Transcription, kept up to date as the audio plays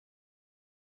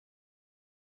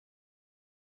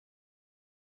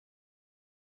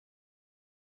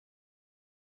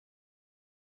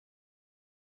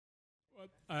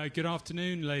Good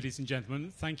afternoon, ladies and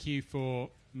gentlemen. Thank you for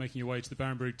making your way to the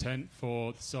Barenbrug tent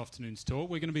for this afternoon's talk.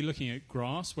 We're going to be looking at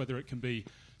grass, whether it can be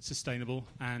sustainable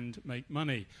and make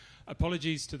money.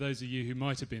 Apologies to those of you who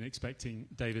might have been expecting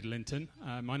David Linton.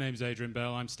 My name's Adrian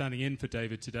Bell. I'm standing in for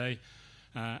David today,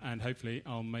 and hopefully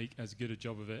I'll make as good a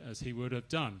job of it as he would have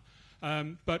done.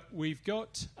 But we've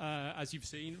got, as you've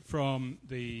seen from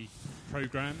the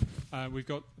programme, we've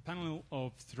got a panel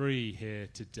of three here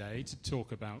today to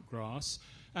talk about grass.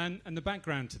 And the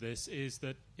background to this is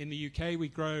that in the UK we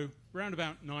grow around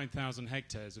about 9,000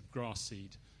 hectares of grass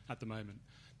seed at the moment.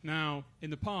 Now, in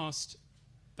the past,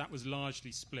 that was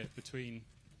largely split between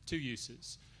two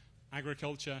uses,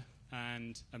 agriculture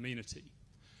and amenity.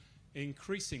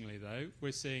 Increasingly, though,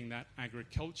 we're seeing that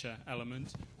agriculture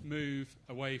element move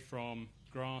away from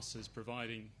grass as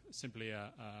providing simply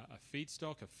a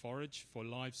feedstock, a forage for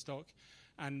livestock,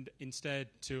 and instead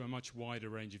to a much wider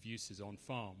range of uses on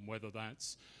farm, whether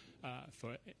that's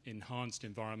for enhanced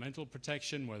environmental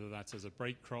protection, whether that's as a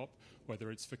break crop, whether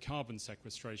it's for carbon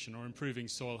sequestration or improving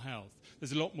soil health.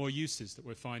 There's a lot more uses that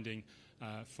we're finding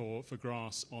for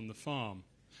grass on the farm.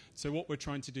 So what we're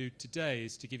trying to do today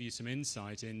is to give you some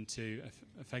insight into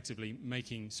effectively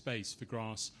making space for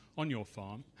grass on your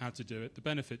farm, how to do it, the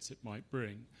benefits it might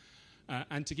bring,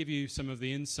 and to give you some of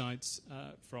the insights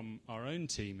from our own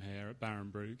team here at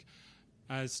Barenbrug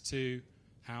as to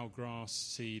how grass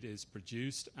seed is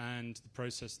produced and the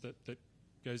process that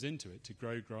goes into it to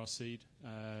grow grass seed,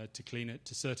 to clean it,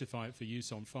 to certify it for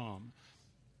use on farm.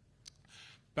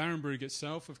 Barenbrug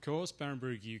itself, of course,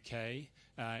 Barenbrug UK,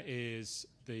 is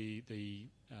the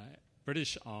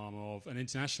British arm of an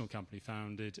international company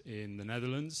founded in the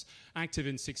Netherlands, active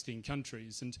in 16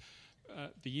 countries. And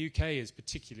the UK is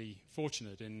particularly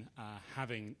fortunate in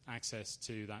having access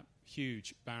to that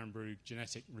huge Barenbrug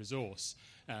genetic resource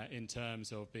in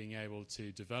terms of being able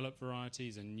to develop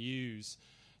varieties and use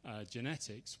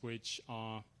genetics which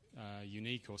are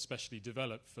unique or specially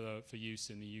developed for use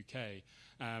in the UK.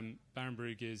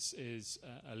 Barenbrug is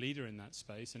a leader in that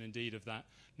space, and indeed of that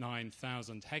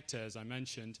 9,000 hectares I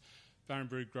mentioned,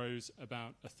 Barenbrug grows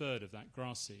about a third of that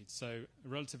grass seed, so a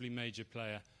relatively major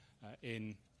player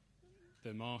in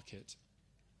the market.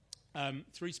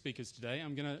 Three speakers today.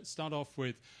 I'm going to start off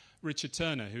with Richard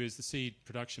Turner, who is the seed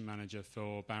production manager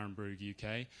for Barenbrug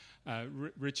UK.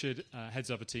 Richard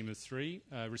heads up a team of three,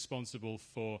 responsible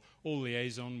for all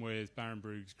liaison with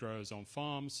Barenbrug's growers on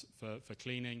farms, for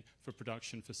cleaning, for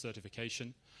production, for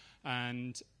certification.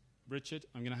 And Richard,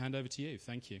 I'm going to hand over to you.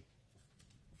 Thank you.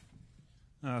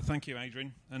 Thank you,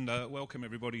 Adrian, and welcome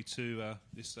everybody to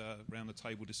this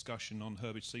round-the-table discussion on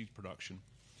herbage seed production.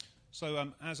 So,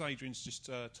 as Adrian's just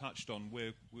touched on,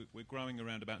 we're growing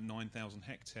around about 9,000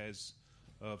 hectares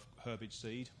of herbage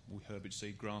seed, or herbage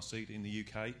seed, grass seed in the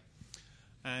UK.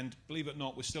 And believe it or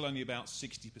not, we're still only about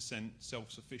 60%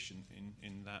 self-sufficient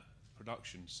in that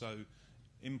production. So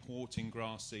importing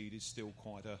grass seed is still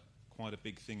quite a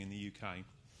big thing in the UK.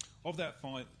 Of that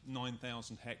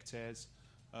 9,000 hectares,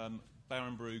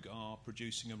 Barenbrug are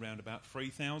producing around about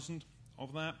 3,000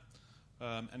 of that.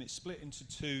 And it's split into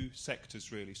two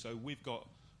sectors, really. So we've got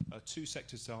two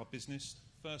sectors to our business.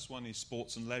 First one is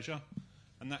sports and leisure,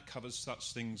 and that covers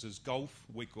such things as golf.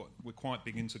 We're quite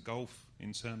big into golf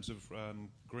in terms of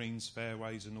greens,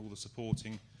 fairways, and all the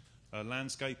supporting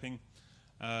landscaping.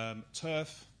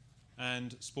 Turf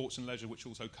and sports and leisure, which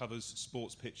also covers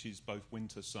sports pitches, both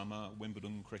winter, summer,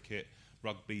 Wimbledon, cricket,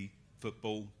 rugby,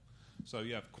 football. So,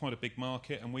 yeah, quite a big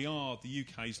market, and we are the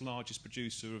UK's largest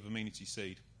producer of amenity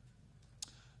seed.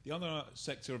 The other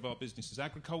sector of our business is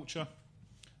agriculture.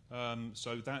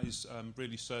 So that is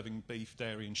really serving beef,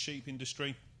 dairy and sheep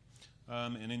industry.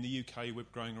 And in the UK, we're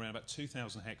growing around about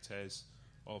 2,000 hectares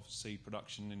of seed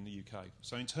production in the UK.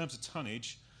 So in terms of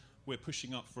tonnage, we're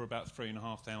pushing up for about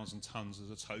 3,500 tonnes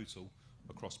as a total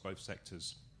across both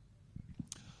sectors.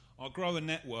 Our grower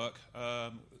network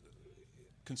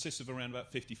consists of around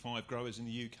about 55 growers in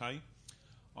the UK.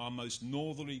 Our most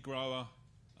northerly grower,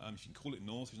 if you can call it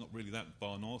north, it's not really that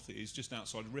far north. It is just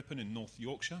outside Ripon in North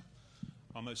Yorkshire.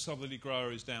 Our most southerly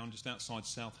grower is down just outside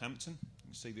Southampton. You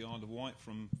can see the Isle of Wight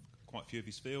from quite a few of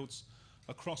his fields.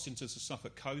 Across into the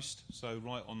Suffolk coast, so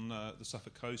right on the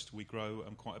Suffolk coast we grow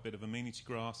quite a bit of amenity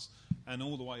grass, and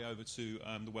all the way over to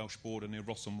the Welsh border near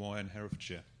Ross on Wye and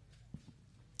Herefordshire.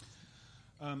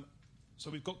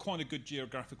 So we've got quite a good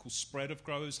geographical spread of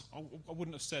growers. I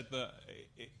wouldn't have said that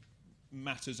it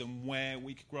matters and where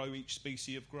we could grow each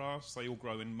species of grass. They all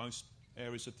grow in most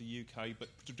areas of the UK, but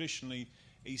traditionally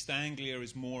East Anglia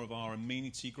is more of our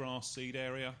amenity grass seed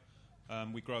area.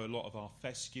 We grow a lot of our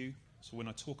fescue. So when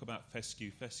I talk about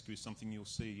fescue, fescue is something you'll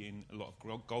see in a lot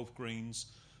of golf greens,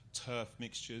 turf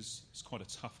mixtures. It's quite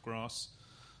a tough grass.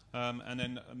 And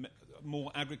then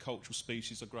more agricultural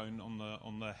species are grown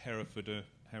on the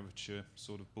Herefordshire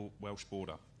sort of Welsh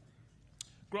border.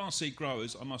 Grass seed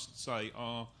growers, I must say,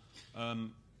 are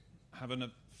having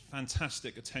a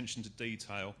fantastic attention to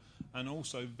detail and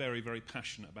also very, very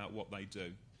passionate about what they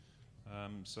do.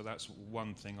 So that's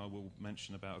one thing I will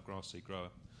mention about a grass seed grower.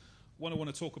 What I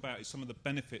want to talk about is some of the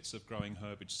benefits of growing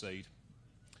herbage seed.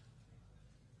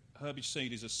 Herbage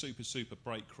seed is a super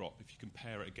break crop if you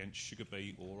compare it against sugar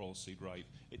beet or oilseed rape.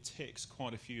 It ticks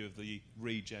quite a few of the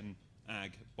regen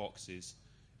ag boxes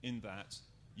in that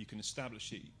you can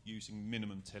establish it using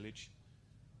minimum tillage.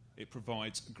 It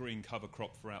provides a green cover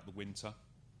crop throughout the winter,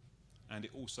 and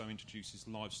it also introduces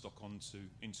livestock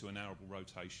into an arable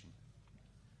rotation.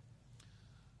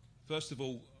 First of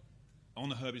all,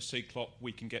 on a herbage seed crop,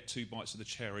 we can get 2 bites of the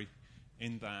cherry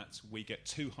in that we get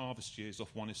 2 harvest years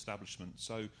off one establishment.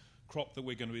 So crop that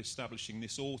we're going to be establishing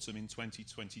this autumn in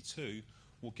 2022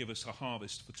 will give us a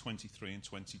harvest for 23 and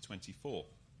 2024.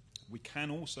 We can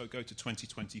also go to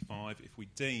 2025 if we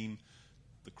deem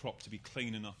the crop to be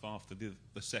clean enough after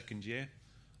the second year,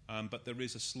 but there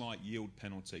is a slight yield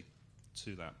penalty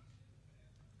to that.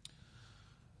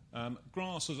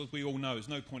 Grass, as we all know, there's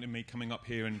no point in me coming up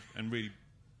here and really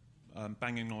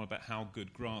banging on about how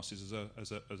good grass is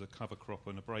as a cover crop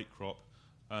and a break crop.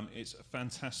 It's a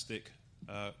fantastic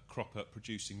crop at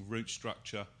producing root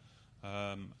structure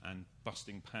and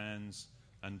busting pans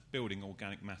and building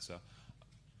organic matter.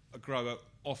 A grower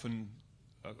often,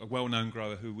 a well-known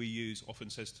grower who we use often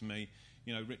says to me,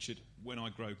 you know, Richard, when I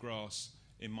grow grass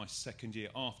in my second year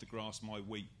after grass, my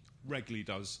wheat regularly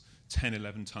does 10,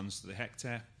 11 tonnes to the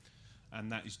hectare. And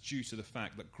that is due to the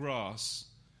fact that grass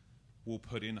will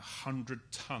put in 100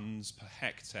 tonnes per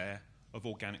hectare of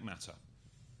organic matter.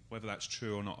 Whether that's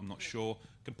true or not, I'm not sure.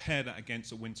 Compare that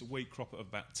against a winter wheat crop of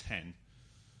about 10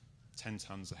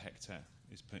 tonnes a hectare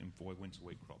is put in for a winter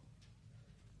wheat crop.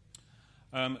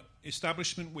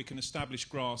 Establishment, we can establish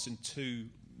grass in 2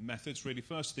 methods, really.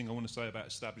 First thing I want to say about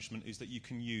establishment is that you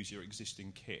can use your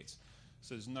existing kit.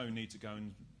 So there's no need to go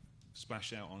and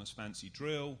splash out on a fancy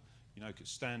drill. You know,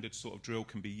 standard sort of drill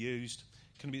can be used.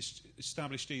 It can be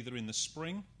established either in the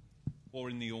spring or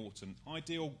in the autumn.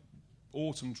 Ideal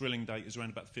autumn drilling date is around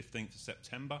about the 15th of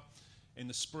September. In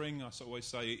the spring, I always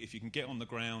say, if you can get on the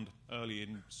ground early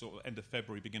in sort of end of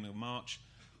February, beginning of March,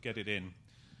 get it in.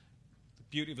 The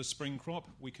beauty of a spring crop,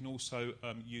 we can also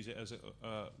use it as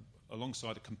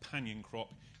alongside a companion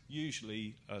crop,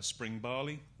 usually spring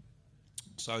barley.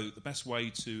 So the best way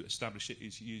to establish it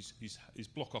is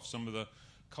block off some of the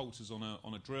coulters on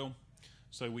a drill.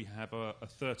 So we have a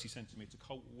 30 centimetre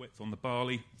coulter width on the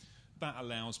barley. That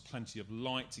allows plenty of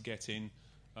light to get in,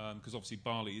 because obviously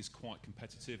barley is quite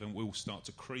competitive and will start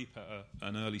to creep at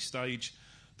an early stage.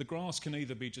 The grass can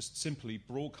either be just simply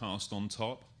broadcast on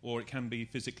top, or it can be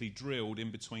physically drilled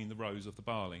in between the rows of the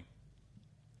barley.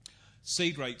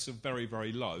 Seed rates are very,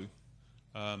 very low,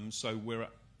 so we're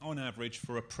on average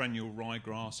for a perennial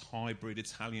ryegrass, hybrid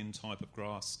Italian type of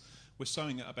grass, we're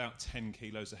sowing at about 10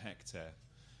 kilos a hectare.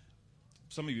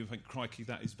 Some of you think, crikey,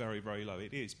 that is very, very low.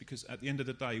 It is, because at the end of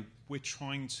the day, we're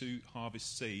trying to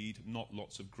harvest seed, not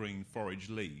lots of green forage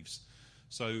leaves.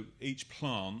 So each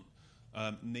plant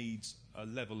needs a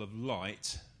level of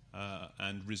light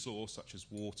and resource, such as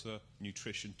water,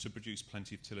 nutrition, to produce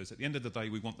plenty of tillers. At the end of the day,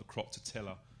 we want the crop to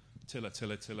tiller.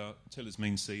 Tillers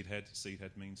mean seed head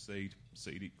means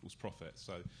seed equals profit.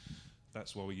 So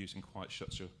that's why we're using quite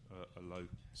such a low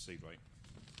seed rate.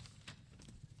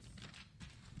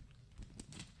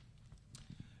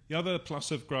 The other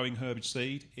plus of growing herbage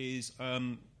seed is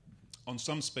on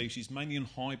some species, mainly on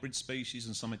hybrid species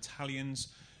and some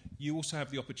Italians, you also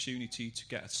have the opportunity to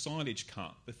get a silage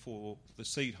cut before the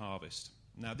seed harvest.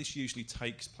 Now, this usually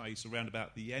takes place around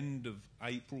about the end of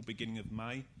April, beginning of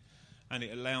May, and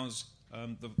it allows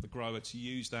the grower to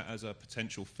use that as a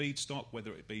potential feedstock,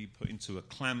 whether it be put into a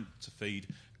clamp to feed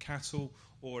cattle,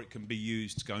 or it can be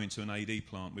used to go into an AD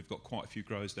plant. We've got quite a few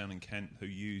growers down in Kent who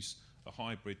use a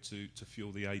hybrid to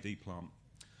fuel the AD plant.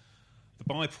 The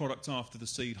byproduct after the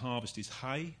seed harvest is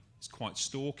hay. It's quite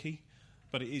stalky,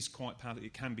 but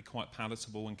it can be quite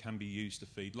palatable and can be used to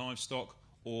feed livestock,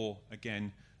 or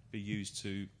again be used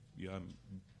to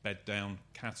bed down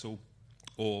cattle,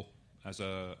 or as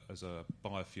a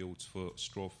biofuel for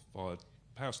straw-fired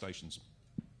power stations.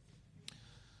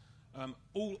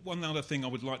 One other thing I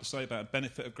would like to say about a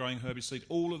benefit of growing herbage seed,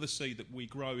 all of the seed that we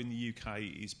grow in the UK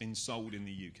is being sold in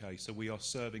the UK, so we are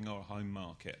serving our home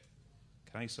market.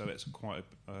 Okay, so that's quite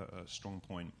a strong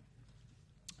point.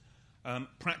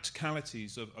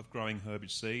 Practicalities of growing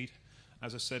herbage seed.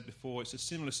 As I said before, it's a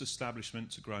similar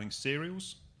establishment to growing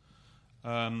cereals.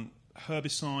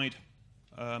 Herbicide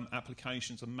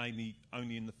applications are mainly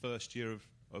only in the first year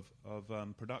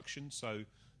of production, so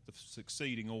the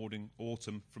succeeding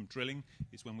autumn from drilling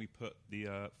is when we put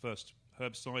the first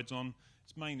herbicides on.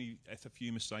 It's mainly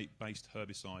ethofumicate-based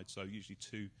herbicides, so usually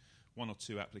one or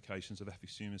two applications of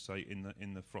ethofumicate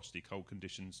in the frosty, cold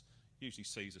conditions usually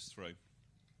sees us through.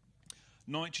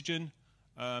 Nitrogen,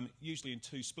 usually in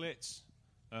 2 splits,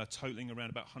 totaling around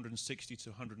about 160 to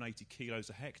 180 kilos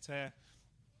a hectare,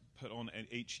 put on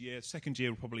each year. Second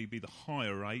year will probably be the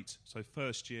higher rate, so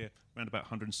first year around about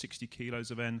 160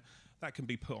 kilos of N. That can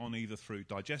be put on either through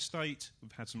digestate.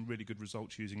 We've had some really good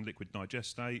results using liquid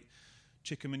digestate,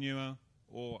 chicken manure,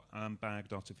 or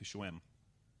bagged artificial M.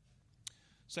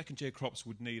 Second year crops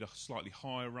would need a slightly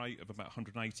higher rate of about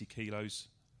 180 kilos,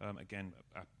 again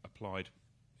applied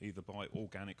either by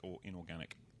organic or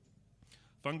inorganic.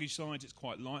 Fungicides, it's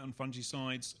quite light on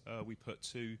fungicides. We put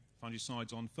 2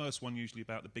 fungicides on. First one usually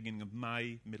about the beginning of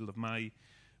May, middle of May,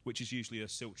 which is usually a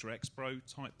Siltra X-Pro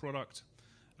type product.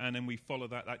 And then we follow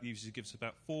that. That usually gives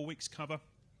about 4 weeks cover.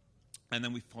 And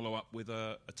then we follow up with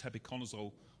a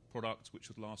tebuconazole product, which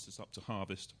would last us up to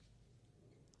harvest.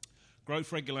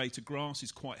 Growth regulator grass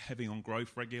is quite heavy on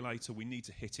growth regulator. We need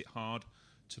to hit it hard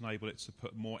to enable it to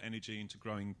put more energy into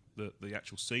growing the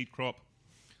actual seed crop.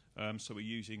 So we're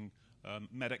using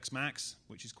Medex Max,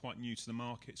 which is quite new to the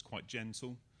market. It's quite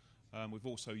gentle. We've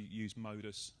also used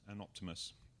Modus and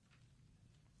Optimus.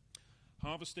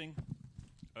 Harvesting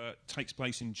takes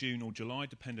place in June or July,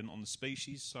 dependent on the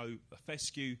species. So a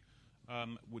fescue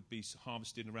would be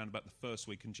harvested around about the first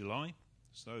week in July,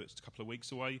 so it's a couple of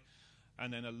weeks away.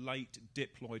 And then a late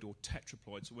diploid or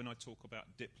tetraploid. So when I talk about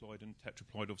diploid and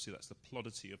tetraploid, obviously that's the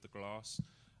plodity of the grass,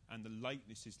 and the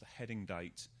lateness is the heading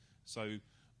date. So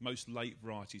most late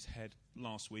varieties head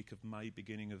last week of May,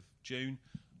 beginning of June.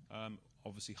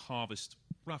 Obviously harvest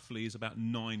roughly is about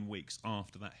 9 weeks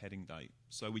after that heading date.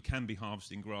 So we can be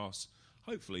harvesting grass,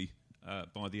 hopefully,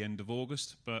 by the end of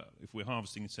August, but if we're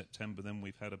harvesting in September, then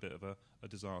we've had a bit of a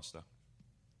disaster.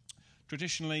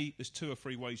 Traditionally, there's 2 or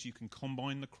 3 ways you can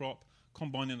combine the crop.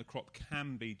 Combining the crop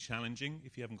can be challenging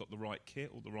if you haven't got the right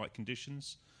kit or the right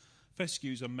conditions.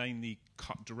 Fescues are mainly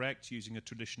cut direct using a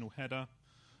traditional header,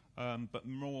 but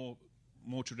more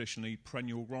traditionally,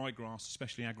 perennial ryegrass,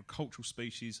 especially agricultural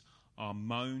species, are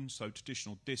mown, so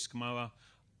traditional disc mower,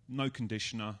 no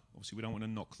conditioner. Obviously, we don't want to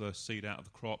knock the seed out of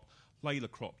the crop. Lay the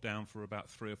crop down for about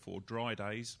 3 or 4 dry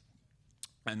days,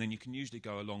 and then you can usually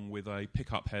go along with a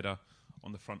pickup header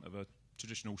on the front of a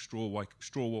traditional straw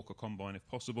walker combine if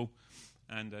possible,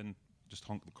 and then just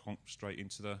honk the crop straight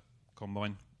into the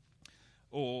combine.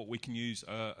 Or we can use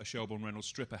a Shelbourne Reynolds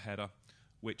stripper header,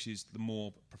 which is the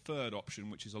more preferred option,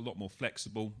 which is a lot more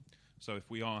flexible. So if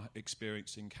we are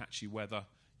experiencing catchy weather,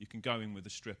 you can go in with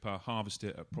the stripper, harvest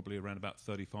it at probably around about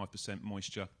 35%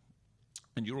 moisture,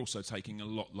 and you're also taking a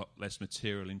lot less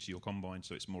material into your combine,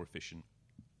 so it's more efficient.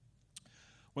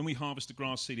 When we harvest the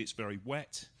grass seed, it's very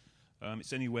wet.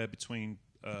 It's anywhere between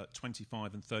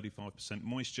 25 and 35%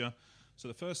 moisture. So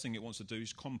the first thing it wants to do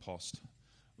is compost,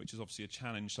 which is obviously a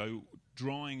challenge. So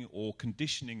drying or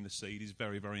conditioning the seed is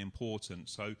very, very important.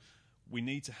 So we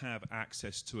need to have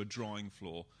access to a drying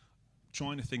floor.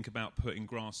 Trying to think about putting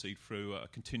grass seed through a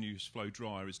continuous flow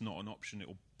dryer is not an option. It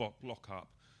will block up.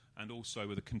 And also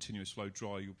with a continuous flow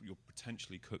dryer, you'll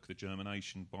potentially cook the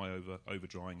germination by over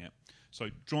drying it. So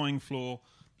drying floor,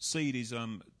 seed is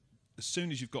as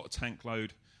soon as you've got a tank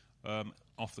load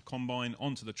off the combine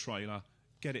onto the trailer,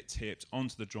 get it tipped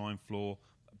onto the drying floor,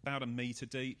 about 1 metre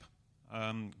deep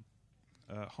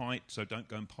height, so don't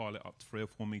go and pile it up to 3 or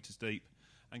 4 metres deep,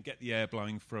 and get the air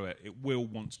blowing through it. It will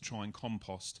want to try and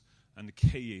compost, and the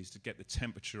key is to get the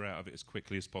temperature out of it as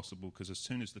quickly as possible, because as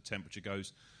soon as the temperature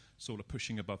goes sort of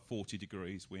pushing above 40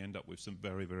 degrees, we end up with some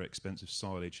very, very expensive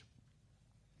silage.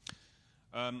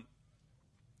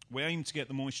 We aim to get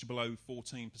the moisture below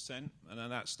 14%, and at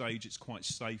that stage it's quite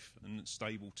safe and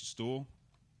stable to store.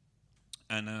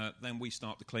 And then we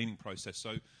start the cleaning process.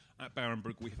 So at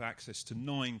Barenbrug we have access to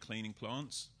 9 cleaning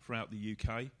plants throughout the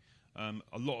UK.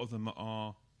 A lot of them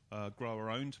are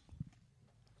grower-owned.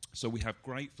 So we have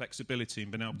great flexibility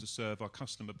in being able to serve our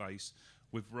customer base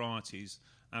with varieties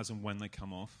as and when they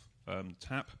come off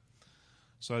tap.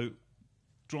 So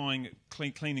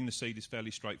cleaning the seed is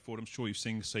fairly straightforward. I'm sure you've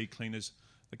seen the seed cleaners.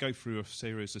 They go through a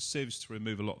series of sieves to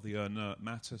remove a lot of the inert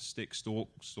matter, stick, stalk,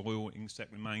 soil,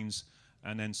 insect remains,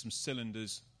 and then some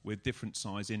cylinders with different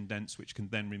size indents which can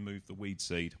then remove the weed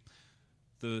seed.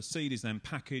 The seed is then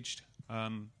packaged,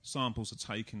 samples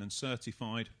are taken and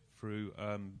certified through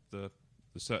the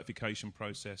certification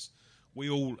process. We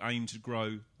all aim to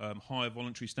grow higher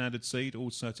voluntary standard seed,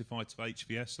 all certified to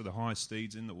HVS, so the highest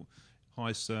seeds in the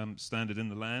highest standard in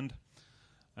the land.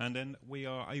 And then we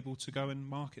are able to go and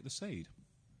market the seed.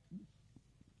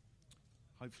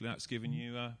 Hopefully that's given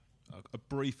you a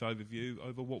brief overview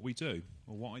over what we do,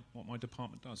 or what my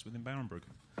department does within Barenbrug.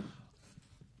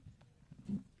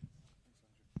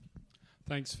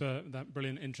 Thanks for that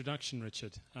brilliant introduction,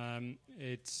 Richard.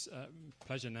 It's a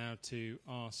pleasure now to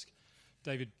ask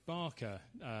David Barker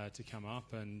to come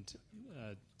up and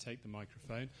take the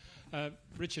microphone.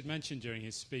 Richard mentioned during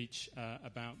his speech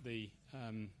about the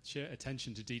sheer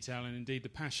attention to detail and indeed the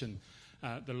passion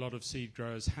that a lot of seed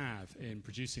growers have in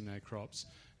producing their crops.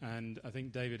 And I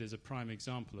think David is a prime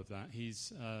example of that.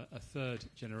 He's a third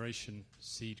generation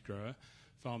seed grower,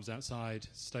 farms outside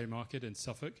Stowmarket in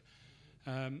Suffolk.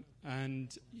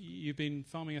 And you've been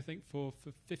farming, I think, for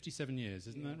 57 years.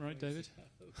 Isn't that right, David?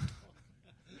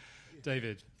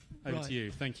 David, over to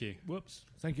you. Thank you. Whoops.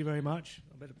 Thank you very much.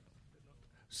 I better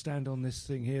stand on this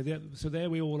thing here. So there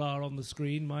we all are on the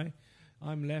screen.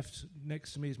 I'm left.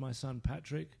 Next to me is my son,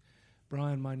 Patrick.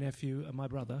 Brian, my nephew, and my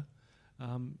brother.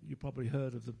 You probably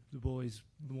heard of the boys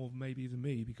more maybe than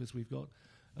me, because we've got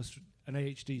an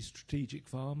AHD strategic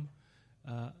farm,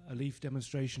 a leaf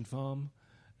demonstration farm,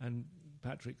 and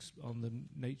Patrick's on the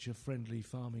Nature Friendly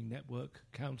Farming Network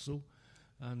Council.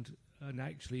 And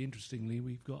actually, interestingly,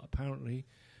 we've got apparently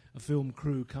a film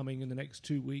crew coming in the next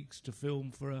 2 weeks to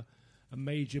film for a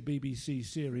major BBC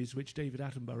series which David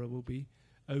Attenborough will be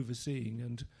overseeing.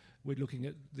 And we're looking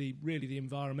at the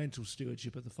environmental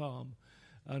stewardship of the farm.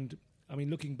 And I mean,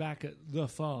 looking back at the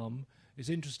farm, it's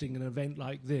interesting an event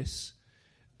like this,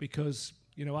 because,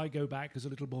 you know, I go back as a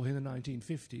little boy in the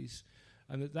 1950s,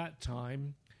 and at that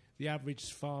time, the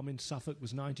average farm in Suffolk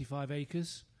was 95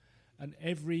 acres, and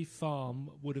every farm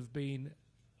would have been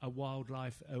a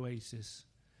wildlife oasis,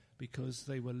 because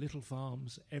they were little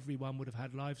farms. Everyone would have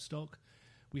had livestock.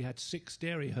 We had 6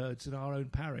 dairy herds in our own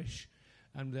parish,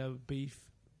 and there were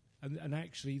beef, and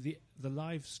actually the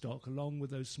livestock, along with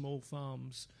those small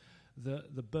farms,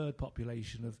 the bird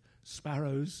population of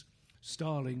sparrows,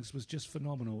 starlings was just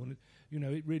phenomenal. And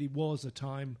it really was a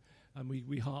time, and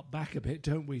we hark back a bit,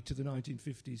 don't we, to the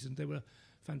 1950s, and there were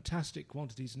fantastic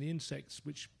quantities, and the insects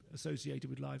which associated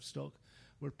with livestock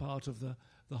were part of the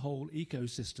whole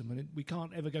ecosystem. And we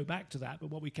can't ever go back to that, but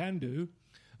what we can do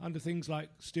under things like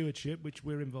stewardship, which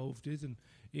we're involved with, and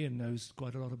Ian knows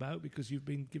quite a lot about because you've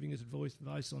been giving us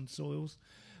advice on soils,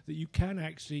 that you can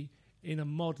actually, in a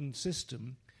modern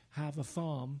system, have a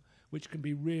farm which can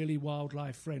be really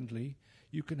wildlife friendly.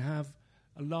 You can have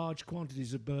large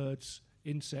quantities of birds,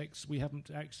 insects. We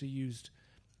haven't actually used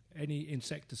any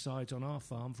insecticides on our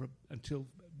farm until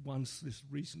once this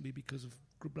recently because of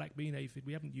black bean aphid.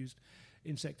 We haven't used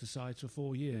insecticides for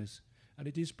 4 years. And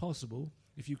it is possible,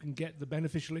 if you can get the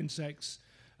beneficial insects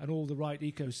and all the right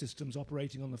ecosystems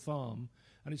operating on the farm.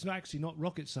 And it's actually not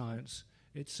rocket science.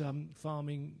 It's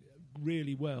farming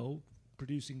really well,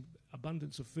 producing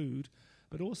abundance of food,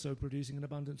 but also producing an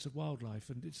abundance of wildlife.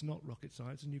 And it's not rocket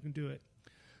science, and you can do it.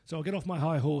 So I'll get off my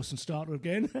high horse and start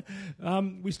again.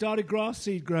 We started grass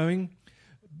seed growing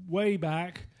way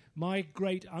back. My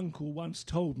great uncle once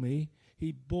told me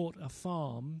he bought a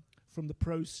farm from the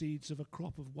proceeds of a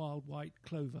crop of wild white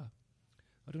clover.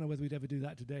 I don't know whether we'd ever do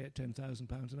that today at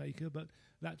 £10,000 an acre, but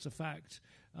that's a fact.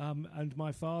 And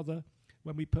my father,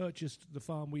 when we purchased the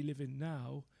farm we live in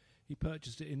now, he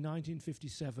purchased it in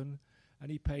 1957,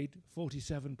 and he paid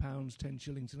 £47, 10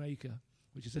 shillings an acre,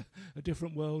 which is a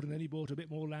different world. And then he bought a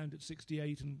bit more land at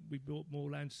 68, and we bought more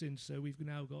land since. So we've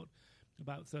now got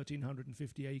about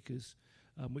 1,350 acres,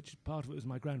 which part of it was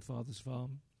my grandfather's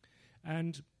farm.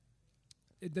 And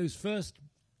in those first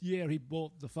year he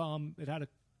bought the farm, it had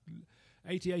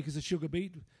 80 acres of sugar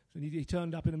beet, and he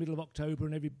turned up in the middle of October,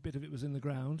 and every bit of it was in the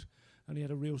ground, and he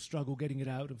had a real struggle getting it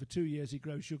out. And for 2 years he'd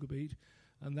grow sugar beet,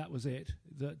 and that was it.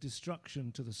 The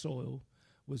destruction to the soil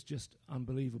was just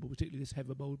unbelievable, particularly this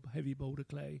heavy boulder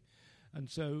clay. And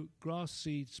so grass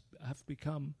seeds have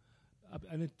become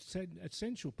an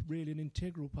essential, really an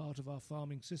integral part of our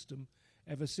farming system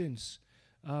ever since.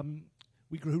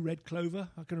 We grew red clover,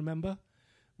 I can remember.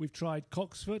 We've tried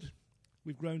Coxford.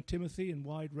 We've grown Timothy in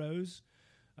wide rows.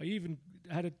 I even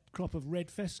had a crop of red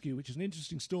fescue, which is an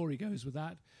interesting story goes with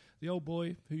that. The old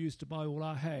boy who used to buy all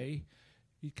our hay,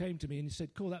 he came to me and he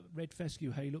said, "Cool, that red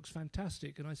fescue hay looks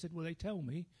fantastic." And I said, "Well, they tell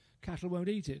me cattle won't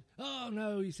eat it." "Oh,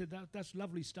 no," he said, that's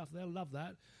lovely stuff. They'll love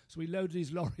that. So we loaded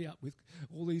his lorry up with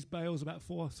all these bales, about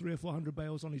 300 or 400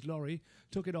 bales on his lorry,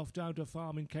 took it off down to a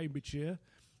farm in Cambridgeshire.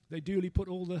 They duly put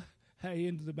all the hay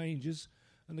into the mangers,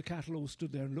 and the cattle all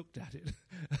stood there and looked at it.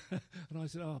 And I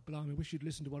said, oh, blimey, I wish you'd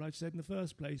listened to what I'd said in the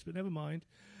first place, but never mind.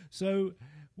 So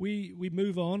we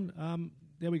move on.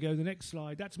 There we go, the next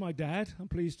slide. That's my dad, I'm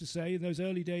pleased to say. In those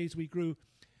early days, we grew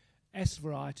S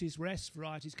varieties, where S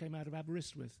varieties came out of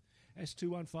Aberystwyth.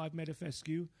 S215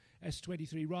 meadowfescue,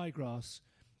 S23 ryegrass.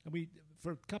 And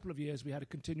for a couple of years, we had a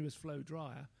continuous flow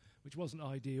dryer, which wasn't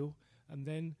ideal. And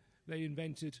then they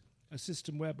invented a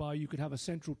system whereby you could have a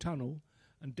central tunnel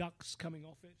and ducts coming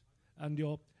off it, and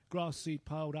your grass seed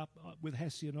piled up with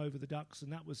hessian over the ducts,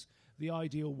 and that was the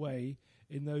ideal way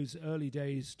in those early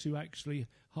days to actually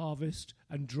harvest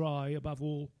and dry, above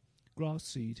all, grass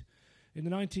seed. In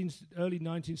the early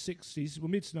 1960s, well,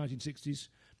 mid-1960s,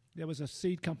 there was a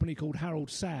seed company called Harold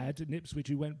Sadd in Ipswich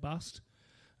who went bust,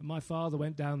 and my father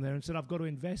went down there and said, I've got to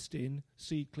invest in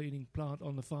seed cleaning plant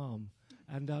on the farm.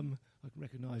 And I can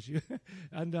recognise you.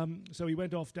 And so he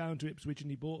went off down to Ipswich and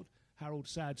he bought Harold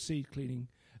Sadd seed cleaning,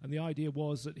 and the idea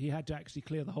was that he had to actually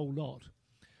clear the whole lot.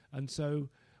 And so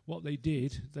what they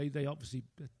did, they obviously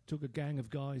took a gang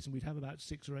of guys, and we'd have about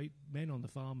 6 or 8 men on the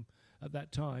farm at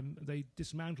that time. They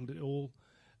dismantled it all,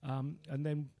 and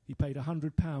then he paid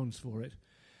 £100 for it.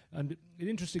 And an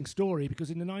interesting story,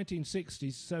 because in the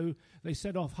 1960s, so they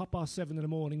set off 7:30 in the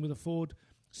morning with a Ford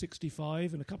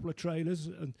 65 and a couple of trailers,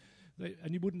 and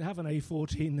you wouldn't have an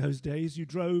A14 those days. You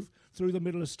drove through the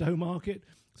middle of Stowmarket,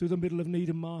 through the middle of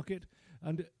Needham Market,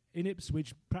 and in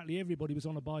Ipswich, practically everybody was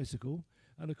on a bicycle.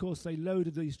 And, of course, they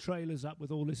loaded these trailers up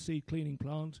with all this seed cleaning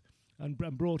plant and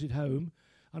brought it home.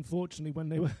 Unfortunately, when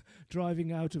they were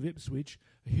driving out of Ipswich,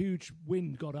 a huge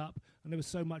wind got up and there was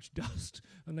so much dust,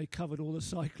 and they covered all the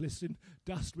cyclists in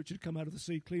dust which had come out of the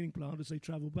seed cleaning plant as they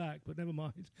travelled back, but never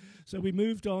mind. So we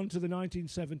moved on to the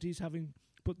 1970s, having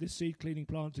put this seed cleaning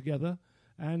plant together,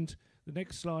 and the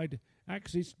next slide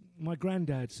actually is my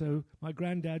granddad. So my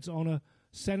granddad's on a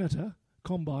Senator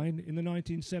combine in the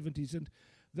 1970s, and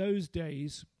those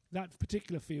days, that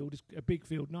particular field is a big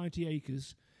field, 90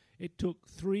 acres. It took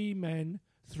 3 men,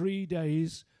 3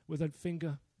 days with a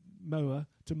finger mower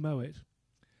to mow it.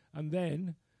 And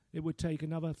then it would take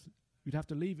another, you'd have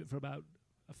to leave it for about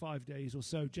 5 days or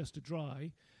so just to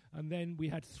dry. And then we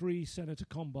had 3 Senator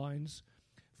combines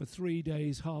for 3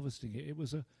 days harvesting it. It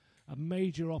was a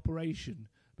major operation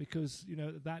because, you know,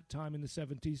 at that time in the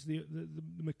 70s, the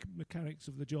mechanics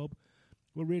of the job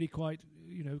were really quite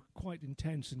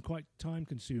intense and quite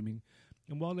time-consuming.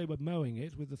 And while they were mowing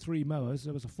it with the 3 mowers,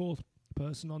 there was a 4th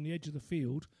person on the edge of the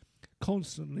field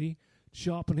constantly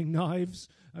sharpening knives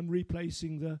and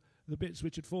replacing the bits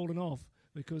which had fallen off,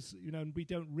 because, you know, we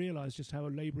don't realise just how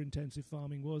labour-intensive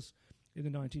farming was in the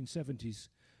 1970s.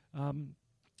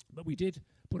 But we did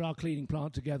put our cleaning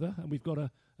plant together, and we've got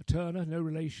a Turner, no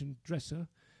relation dresser,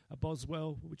 a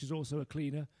Boswell, which is also a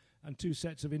cleaner, and 2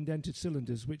 sets of indented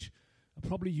cylinders, which are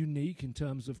probably unique in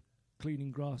terms of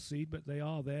cleaning grass seed, but they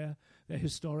are there, they're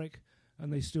historic,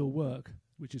 and they still work,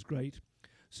 which is great.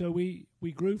 So we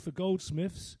grew for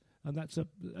Goldsmiths, and that's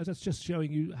just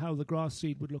showing you how the grass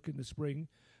seed would look in the spring.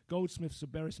 Goldsmiths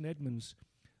of Bury St Edmunds,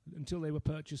 until they were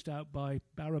purchased out by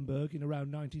Barenbrug in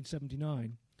around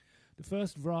 1979. The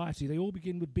first variety, they all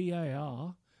begin with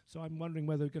BAR, so I'm wondering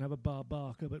whether we're going to have a Bar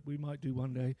Barker, but we might do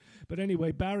one day. But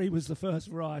anyway, Barry was the first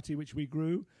variety which we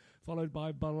grew, followed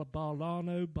by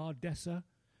Barlano, Bardessa,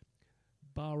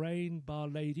 Bahrain, Bar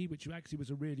Lady, which actually was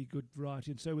a really good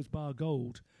variety, and so was Bar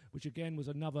Gold, which again was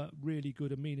another really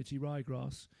good amenity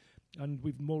ryegrass. And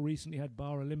we've more recently had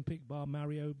Bar Olympic, Bar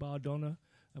Mario, Bar Donna,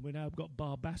 and we've now got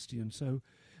Bar Bastion. So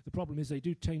the problem is they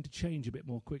do tend to change a bit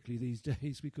more quickly these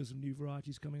days because of new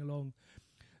varieties coming along.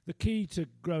 The key to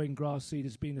growing grass seed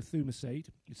has been a thumosate.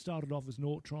 It started off as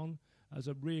Nortron, as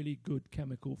a really good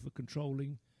chemical for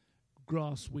controlling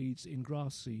grass weeds in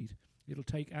grass seed. It'll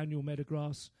take annual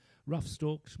meadowgrass,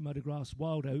 rough-stalked meadowgrass,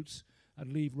 wild oats,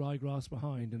 and leave ryegrass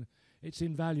behind, and it's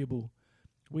invaluable.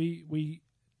 We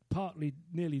partly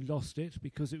nearly lost it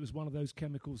because it was one of those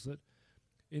chemicals that,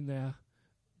 in their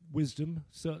wisdom,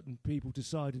 certain people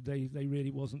decided they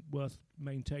really wasn't worth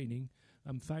maintaining.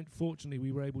 Fortunately,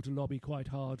 we were able to lobby quite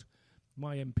hard.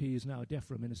 My MP is now a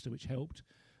DEFRA minister, which helped,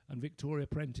 and Victoria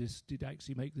Prentice did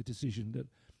actually make the decision that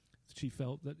she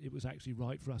felt that it was actually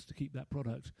right for us to keep that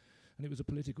product. And it was a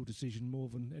political decision more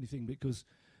than anything, because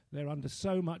they're under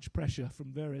so much pressure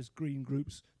from various green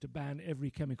groups to ban every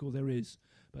chemical there is.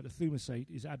 But a thumosate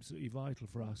is absolutely vital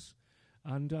for us.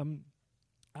 And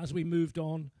as we moved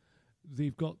on,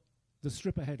 they've got the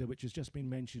stripper header, which has just been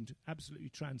mentioned, absolutely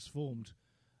transformed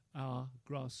our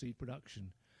grass seed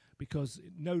production, because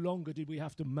no longer did we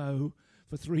have to mow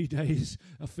for 3 days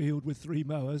a field with 3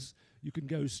 mowers. You can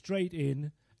go straight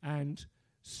in and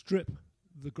strip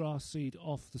the grass seed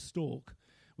off the stalk.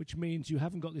 which means you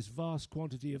haven't got this vast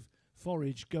quantity of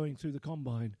forage going through the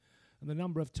combine. And the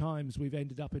number of times we've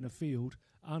ended up in a field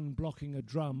unblocking a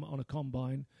drum on a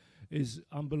combine is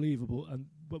unbelievable.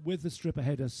 But with the stripper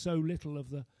header, so little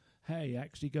of the hay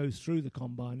actually goes through the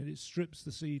combine, and it strips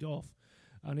the seed off,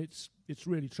 and it's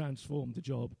really transformed the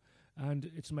job, and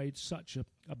it's made such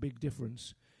a big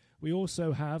difference. We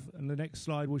also have, and the next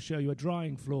slide will show you, a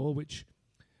drying floor, which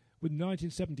with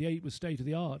 1978 was state of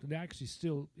the art, and it actually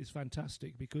still is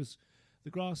fantastic because the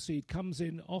grass seed comes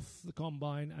in off the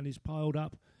combine and is piled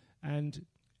up, and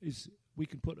we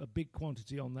can put a big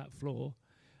quantity on that floor,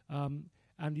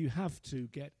 and you have to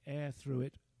get air through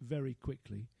it very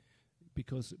quickly,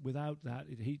 because without that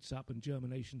it heats up and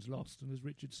germination's lost, and as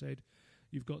Richard said,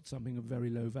 you've got something of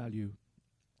very low value.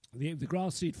 The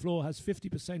grass seed floor has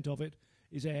 50% of it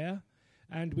is air,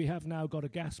 and we have now got a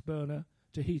gas burner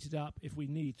to heat it up if we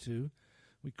need to.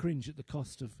 We cringe at the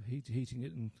cost of heating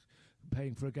it and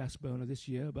paying for a gas burner this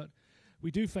year, but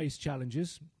we do face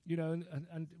challenges,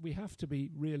 and we have to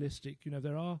be realistic.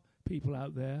 There are people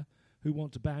out there who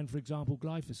want to ban, for example,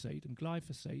 glyphosate, and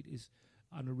glyphosate is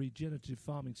on a regenerative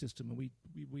farming system, and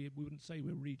we wouldn't say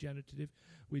we're regenerative.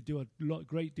 We do a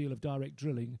great deal of direct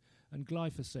drilling, and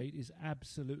glyphosate is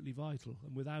absolutely vital,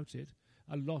 and without it,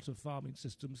 a lot of farming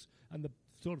systems and the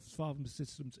sort of farming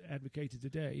systems advocated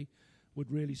today would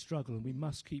really struggle, and we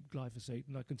must keep glyphosate,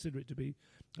 and I consider it to be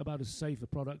about as safe a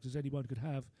product as anyone could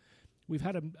have. We've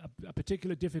had a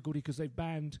particular difficulty because they've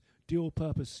banned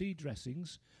dual-purpose seed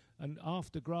dressings, and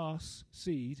after grass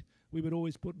seed, we would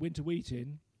always put winter wheat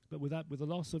in, but with the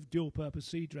loss of dual-purpose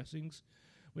seed dressings,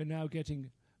 we're now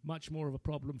getting much more of a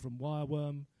problem from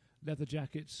wireworm, leather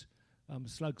jackets,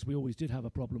 slugs we always did have a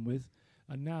problem with,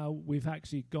 and now we've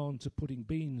actually gone to putting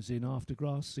beans in after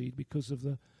grass seed because of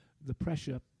the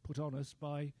pressure put on us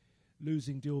by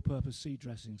losing dual-purpose seed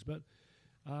dressings. But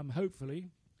hopefully,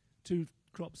 2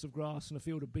 crops of grass and a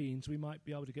field of beans, we might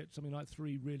be able to get something like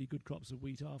 3 really good crops of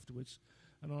wheat afterwards.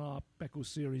 And on our Beckles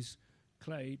series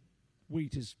clay,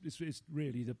 wheat is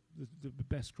really the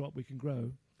best crop we can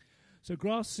grow. So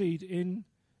grass seed in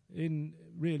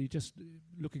really, just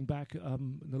looking back,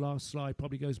 the last slide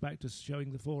probably goes back to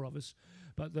showing the 4 of us,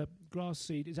 but the grass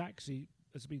seed is actually,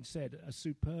 as has been said, a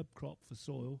superb crop for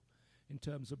soil in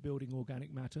terms of building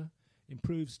organic matter,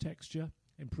 improves texture,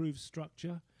 improves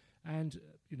structure, and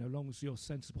as long as you're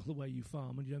sensible the way you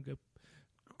farm and you don't go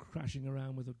crashing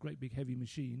around with a great big heavy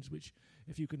machines, which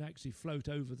if you can actually float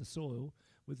over the soil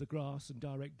with the grass and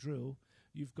direct drill,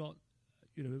 you've got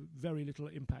very little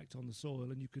impact on the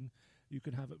soil, and you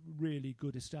can have a really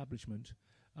good establishment.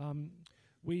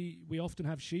 We often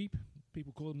have sheep.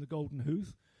 People call them the golden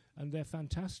hoof, and they're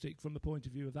fantastic from the point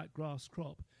of view of that grass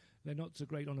crop. They're not so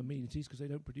great on amenities because they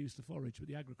don't produce the forage, but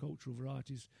the agricultural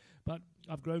varieties. But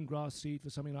I've grown grass seed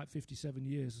for something like 57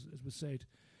 years, as was said,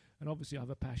 and obviously I have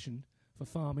a passion for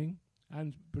farming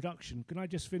and production. Can I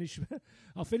just finish?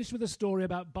 I'll finish with a story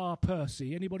about Bar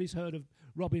Percy. Anybody's heard of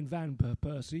Robin van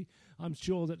Persie? I'm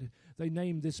sure that they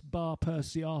named this Bar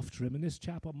Percy after him, and this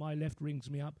chap on my left rings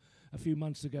me up a few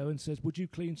months ago and says, "Would you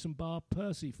clean some Bar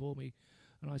Percy for me?"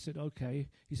 And I said, "Okay."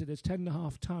 He said, "There's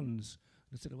 10.5 tons.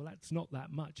 I said, "Well, that's not that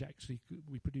much, actually.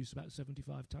 We produce about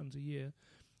 75 tons a year."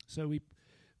 So we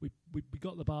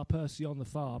got the Bar Percy on the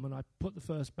farm, and I put the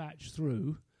first batch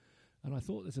through, and I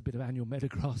thought there's a bit of annual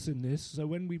meadowgrass in this. So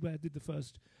when we did the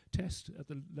first test at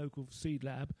the local seed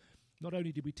lab, not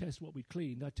only did we test what we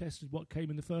cleaned, I tested what came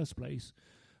in the first place.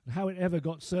 And how it ever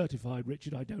got certified,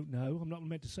 Richard, I don't know. I'm not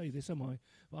meant to say this, am I?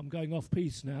 But I'm going off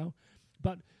piece now.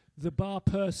 But the Bar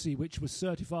Percy, which was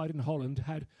certified in Holland,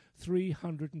 had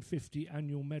 350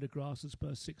 annual meadowgrasses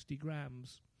per 60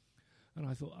 grams. And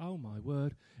I thought, oh my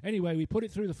word. Anyway, we put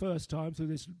it through the first time through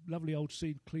this lovely old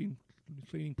seed cleaning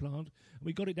plant, and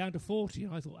we got it down to 40,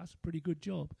 and I thought, that's a pretty good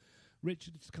job.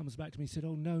 Richard comes back to me and said,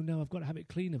 "Oh, no, I've got to have it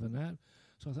cleaner than that."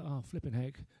 So I thought, oh, flipping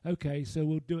heck. Okay, so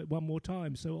we'll do it one more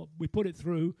time. So we put it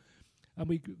through, and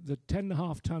the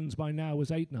 10.5 tons by now was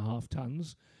 8.5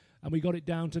 tons, and we got it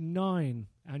down to 9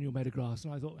 annual meadowgrass.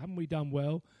 And I thought, haven't we done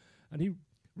well? And he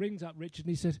rings up Richard,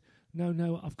 and he said,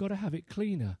 no, I've got to have it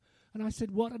cleaner. And I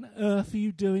said, what on earth are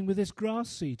you doing with this grass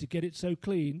seed to get it so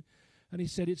clean? And he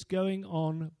said, it's going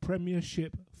on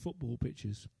Premiership football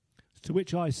pitches. To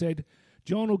which I said,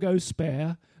 John will go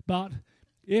spare, but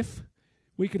if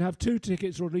we can have 2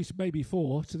 tickets, or at least maybe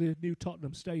 4, to the new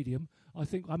Tottenham Stadium, I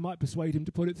think I might persuade him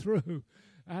to put it through.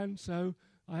 And so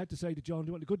I had to say to John, do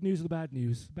you want the good news or the bad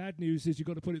news? The bad news is you've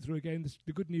got to put it through again.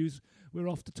 The good news, we're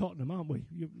off to Tottenham, aren't we?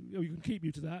 You can keep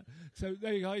you to that. So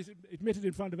there you go. He's admitted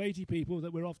in front of 80 people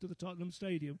that we're off to the Tottenham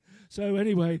Stadium. So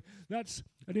anyway, that's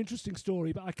an interesting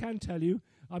story. But I can tell you,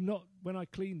 I'm not. When I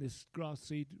clean this grass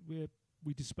seed,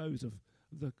 we dispose of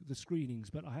the screenings.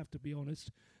 But I have to be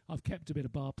honest. I've kept a bit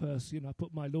of bar Percy and I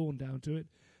put my lawn down to it,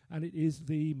 and it is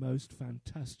the most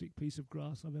fantastic piece of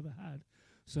grass I've ever had.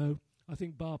 So I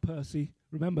think bar Percy.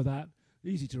 Remember that.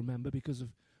 Easy to remember because of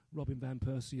Robin van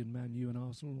Persie and Man U and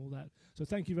Arsenal and all that. So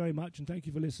thank you very much, and thank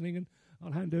you for listening, and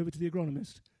I'll hand over to the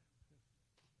agronomist.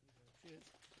 Cheers.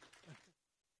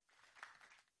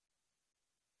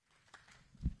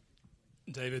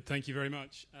 David, thank you very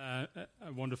much. A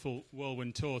wonderful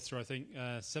whirlwind tour through, I think,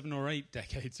 7 or 8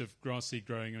 decades of grass seed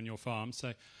growing on your farm.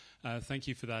 So thank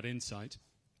you for that insight.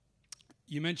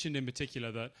 You mentioned in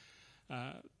particular that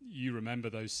you remember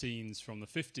those scenes from the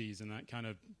 50s and that kind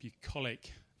of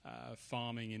bucolic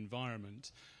farming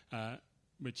environment,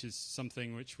 which is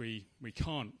something which we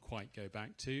can't quite go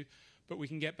back to, but we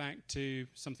can get back to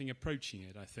something approaching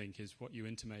it, I think, is what you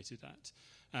intimated at.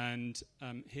 And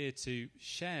here to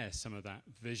share some of that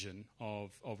vision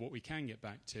of what we can get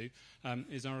back to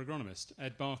is our agronomist,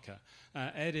 Ed Barker.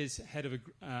 Ed is head of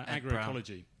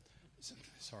agroecology.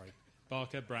 Sorry,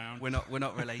 Barker, Brown. We're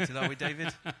not related, are we,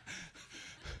 David?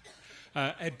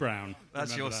 Ed Brown.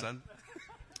 That's your son.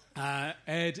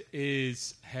 Ed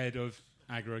is head of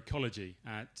agroecology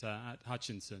at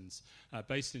Hutchinson's,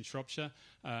 based in Shropshire,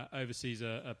 oversees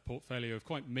a portfolio of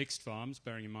quite mixed farms,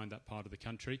 bearing in mind that part of the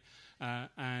country,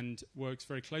 and works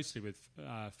very closely with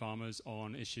farmers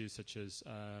on issues such as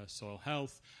soil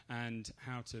health and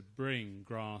how to bring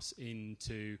grass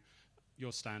into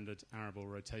your standard arable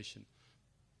rotation.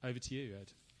 Over to you,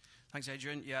 Ed. Thanks,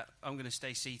 Adrian. Yeah, I'm going to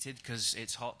stay seated because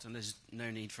it's hot and there's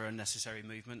no need for unnecessary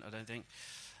movement, I don't think.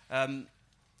 I'm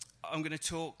going to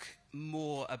talk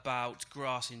more about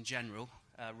grass in general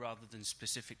rather than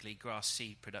specifically grass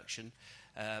seed production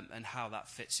and how that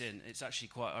fits in. It's actually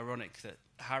quite ironic that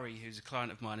Harry, who's a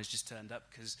client of mine, has just turned up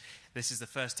because this is the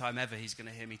first time ever he's going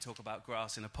to hear me talk about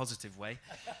grass in a positive way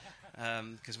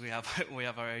because we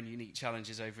have our own unique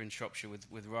challenges over in Shropshire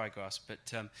with ryegrass.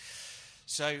 But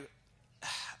so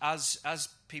as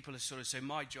people are so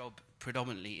my job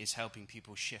predominantly is helping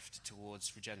people shift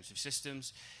towards regenerative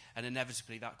systems, and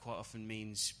inevitably that quite often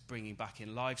means bringing back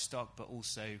in livestock, but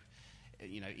also,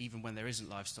 even when there isn't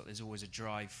livestock, there's always a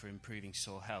drive for improving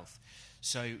soil health.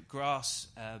 So grass,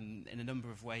 in a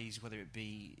number of ways, whether it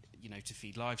be, to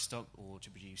feed livestock or to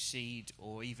produce seed,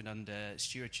 or even under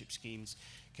stewardship schemes,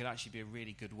 can actually be a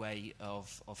really good way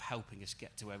of helping us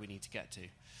get to where we need to get to.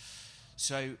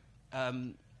 So,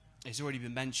 it's already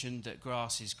been mentioned that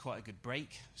grass is quite a good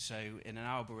break. So in an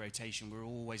arable rotation, we're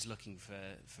always looking for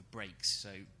breaks. So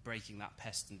breaking that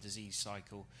pest and disease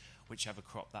cycle, whichever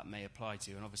crop that may apply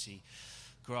to. And obviously,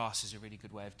 grass is a really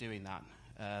good way of doing that.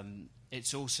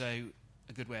 It's also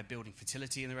a good way of building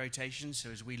fertility in the rotation.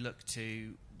 So as we look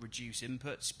to reduce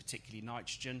inputs, particularly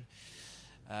nitrogen,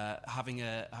 having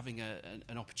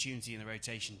an opportunity in the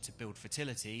rotation to build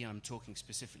fertility, and I'm talking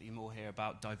specifically more here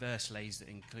about diverse lays that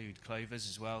include clovers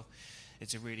as well,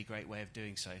 it's a really great way of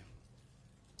doing so.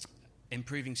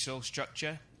 Improving soil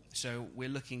structure, so we're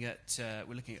looking at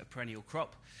a perennial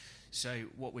crop. So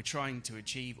what we're trying to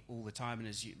achieve all the time, and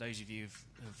as those of you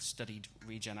have studied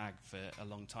regen ag for a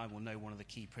long time will know, one of the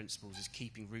key principles is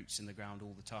keeping roots in the ground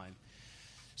all the time.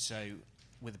 So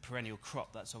with a perennial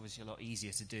crop, that's obviously a lot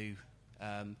easier to do.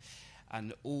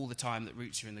 And all the time that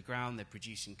roots are in the ground, they're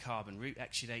producing carbon root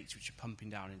exudates, which are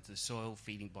pumping down into the soil,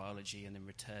 feeding biology, and in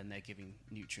return they're giving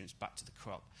nutrients back to the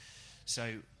crop.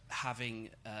 So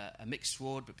having a mixed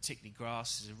sward, but particularly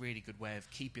grass, is a really good way of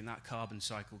keeping that carbon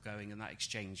cycle going and that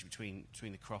exchange between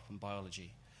the crop and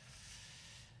biology.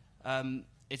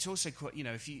 It's also quite,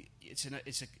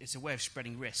 it's a way of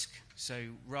spreading risk. So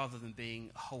rather than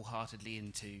being wholeheartedly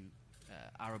into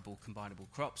arable combinable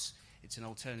crops, it's an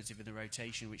alternative in the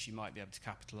rotation which you might be able to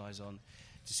capitalise on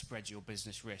to spread your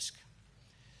business risk.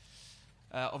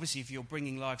 Obviously, if you're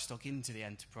bringing livestock into the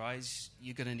enterprise,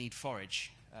 you're going to need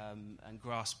forage, and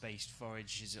grass-based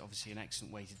forage is obviously an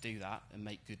excellent way to do that and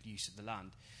make good use of the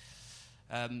land.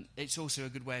 It's also a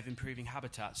good way of improving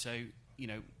habitat. So,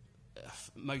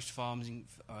 most farms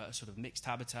are sort of mixed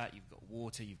habitat. You've got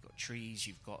water, you've got trees,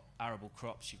 you've got arable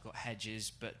crops, you've got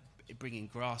hedges, but bringing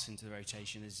grass into the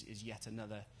rotation is yet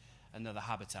another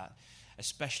habitat,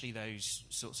 especially those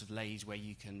sorts of lays where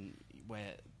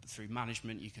through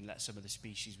management you can let some of the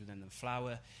species within them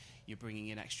flower. You're bringing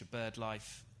in extra bird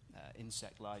life,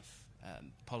 insect life,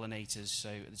 pollinators. So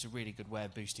it's a really good way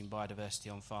of boosting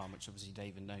biodiversity on farm, which obviously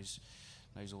David knows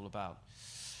all about.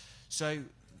 So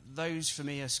those for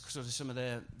me are sort of some of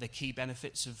the key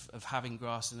benefits of having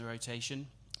grass in the rotation.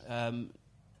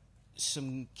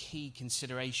 Some key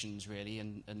considerations really,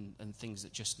 and things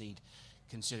that just need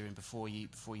considering before you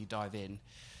dive in.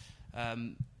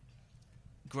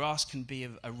 Grass can be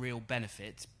a real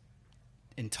benefit,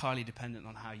 entirely dependent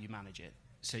on how you manage it.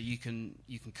 So you can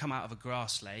come out of a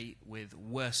grass lay with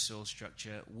worse soil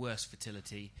structure, worse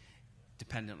fertility,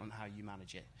 dependent on how you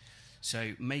manage it.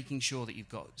 So making sure that you've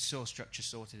got soil structure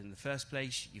sorted in the first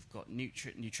place, you've got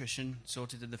nutrition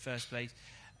sorted in the first place,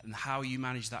 and how you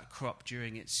manage that crop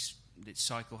during its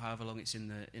cycle, however long it's in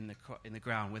the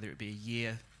ground, whether it be a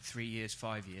year, 3 years,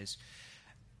 5 years.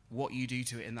 What you do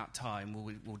to it in that time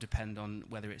will depend on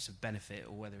whether it's a benefit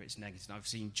or whether it's negative. And I've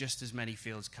seen just as many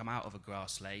fields come out of a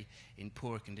grass lay in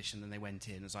poorer condition than they went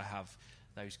in as I have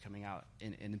those coming out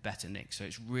in better nick. So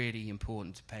it's really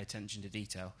important to pay attention to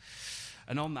detail.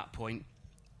 And on that point,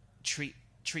 treat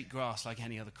grass like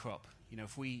any other crop. You know,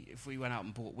 if we went out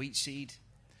and bought wheat seed,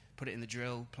 put it in the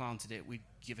drill, planted it, we'd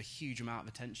give a huge amount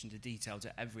of attention to detail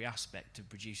to every aspect of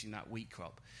producing that wheat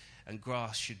crop. And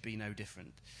grass should be no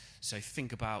different. So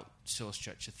think about soil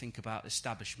structure, think about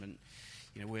establishment.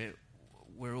 You know,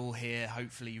 we're all here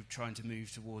hopefully trying to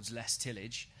move towards less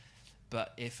tillage,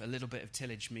 but if a little bit of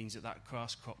tillage means that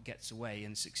grass crop gets away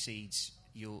and succeeds,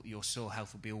 your soil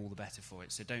health will be all the better for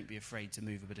it. So don't be afraid to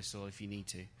move a bit of soil if you need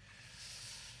to.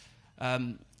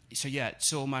 So yeah,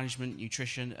 soil management,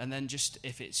 nutrition, and then just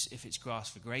if it's grass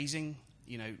for grazing,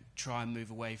 you know, try and move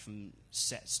away from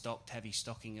stocked, heavy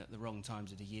stocking at the wrong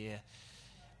times of the year,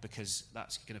 because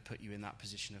that's going to put you in that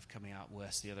position of coming out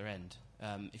worse the other end.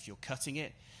 If you're cutting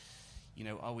it, you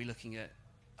know, are we looking at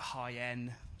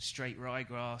high-end, straight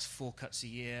ryegrass, 4 cuts a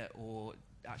year, or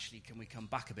actually can we come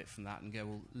back a bit from that and go,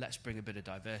 well, let's bring a bit of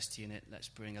diversity in it, let's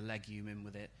bring a legume in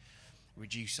with it,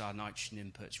 reduce our nitrogen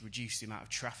inputs, reduce the amount of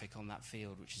traffic on that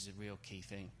field, which is a real key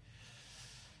thing.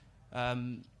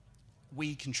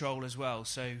 Weed control as well,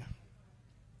 so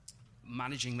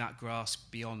managing that grass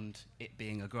beyond it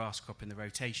being a grass crop in the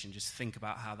rotation, just think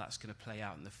about how that's going to play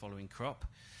out in the following crop.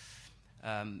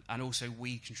 And also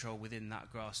weed control within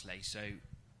that grass lay. So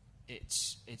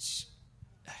it's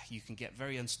you can get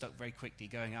very unstuck very quickly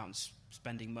going out and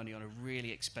spending money on a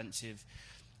really expensive,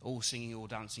 all singing, all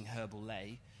dancing herbal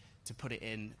lay to put it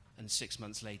in, and 6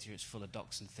 months later it's full of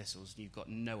docks and thistles, and you've got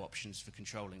no options for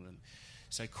controlling them.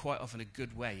 So quite often a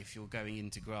good way, if you're going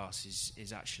into grass,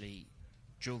 is actually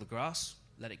drill the grass,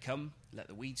 let it come, let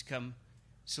the weeds come,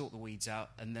 sort the weeds out,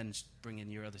 and then bring in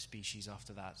your other species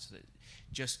after that. So that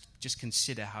just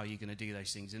consider how you're going to do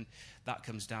those things, and that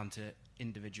comes down to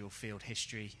individual field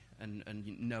history and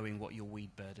knowing what your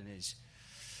weed burden is.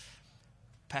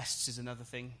 Pests is another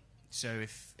thing. So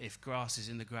if grass is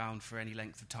in the ground for any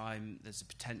length of time, there's a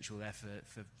potential there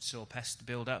for soil pests to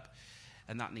build up,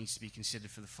 and that needs to be considered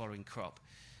for the following crop.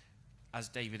 As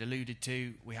David alluded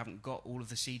to, we haven't got all of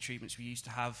the seed treatments we used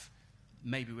to have.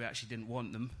 Maybe we actually didn't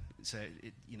want them, so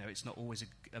it's not always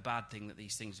a bad thing that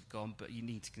these things have gone, but you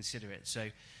need to consider it. So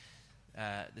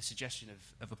the suggestion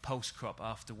of a pulse crop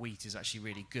after wheat is actually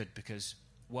really good, because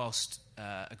whilst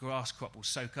a grass crop will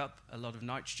soak up a lot of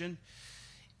nitrogen,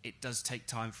 it does take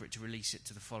time for it to release it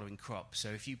to the following crop.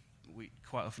 So we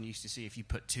quite often used to see if you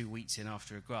put 2 wheats in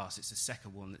after a grass, it's the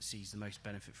second one that sees the most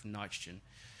benefit from nitrogen.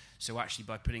 So actually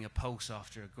by putting a pulse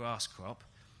after a grass crop,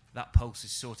 that pulse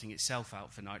is sorting itself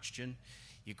out for nitrogen.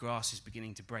 Your grass is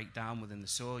beginning to break down within the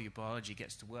soil, your biology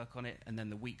gets to work on it, and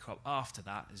then the wheat crop after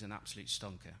that is an absolute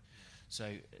stonker.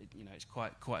 So, it's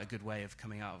quite a good way of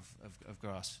coming out of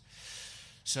grass.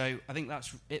 So I think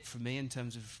that's it from me in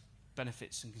terms of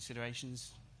benefits and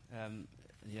considerations.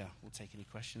 We'll take any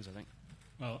questions, I think.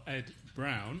 Well, Ed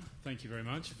Brown, thank you very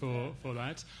much for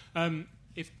that.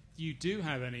 If you do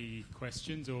have any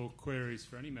questions or queries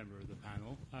for any member of the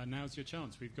panel, now's your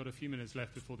chance. We've got a few minutes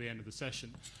left before the end of the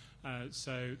session.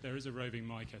 So there is a roving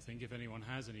mic, I think, if anyone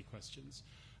has any questions.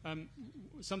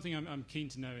 Something I'm keen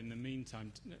to know in the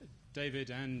meantime, David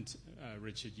and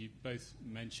Richard, you both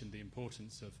mentioned the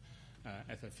importance of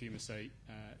ethofumicate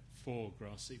for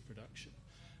grass seed production.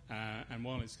 And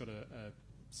while it's got a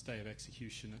stay of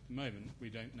execution at the moment, we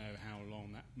don't know how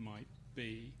long that might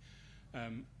be.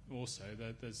 Also,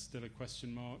 there's still a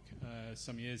question mark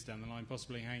some years down the line,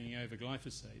 possibly hanging over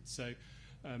glyphosate. So,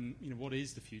 what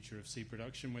is the future of seed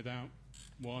production without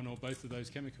one or both of those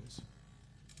chemicals?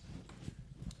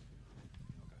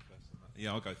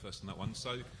 I'll go first on that one.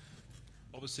 So,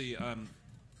 obviously,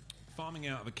 farming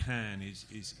out of a can is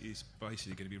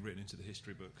basically going to be written into the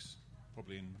history books,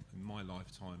 probably in my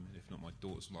lifetime, if not my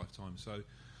daughter's lifetime. So,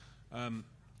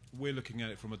 we're looking at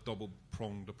it from a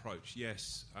double-pronged approach.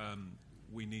 Yes,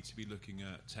 we need to be looking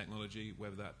at technology,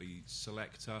 whether that be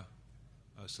selection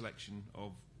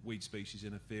of weed species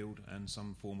in a field, and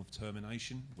some form of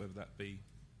termination, whether that be...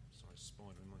 Sorry,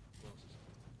 spider in my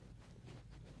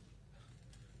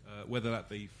whether that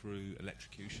be through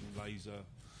electrocution, laser,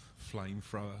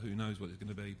 flamethrower, who knows what it's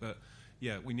going to be. But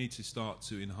yeah, we need to start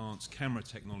to enhance camera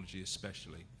technology,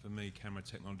 especially. For me, camera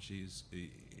technology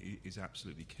is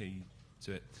absolutely key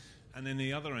to it. And then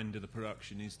the other end of the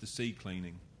production is the seed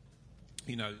cleaning.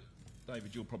 You know,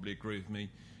 David, you'll probably agree with me,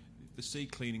 the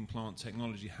seed cleaning plant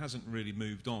technology hasn't really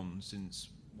moved on since,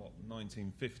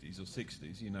 1950s or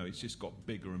 60s. You know, it's just got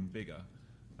bigger and bigger.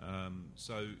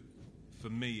 So for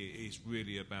me, it is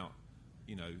really about,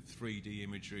 3D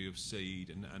imagery of seed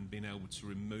and being able to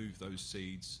remove those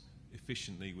seeds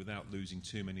efficiently without losing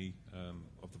too many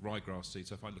of the ryegrass seeds.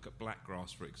 So if I look at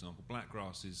blackgrass, for example,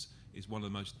 blackgrass is one of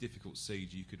the most difficult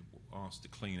seeds you could ask to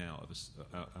clean out of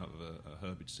a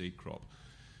herbage seed crop.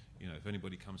 If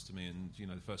anybody comes to me and,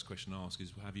 the first question I ask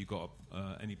is, have you got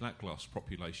any blackgrass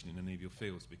population in any of your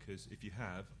fields? Because if you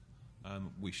have,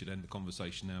 we should end the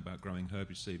conversation now about growing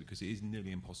herbage seed, because it is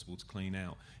nearly impossible to clean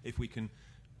out. If we can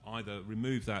either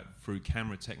remove that through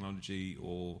camera technology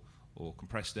or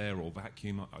compressed air or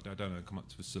vacuum, I don't know, come up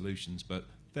to solutions, but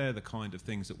they're the kind of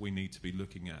things that we need to be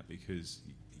looking at, because,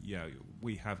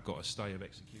 we have got a stay of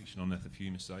execution on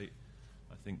ethofumicate.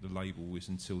 I think the label is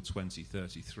until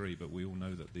 2033, but we all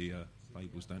know that the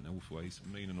labels don't always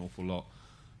mean an awful lot.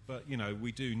 But,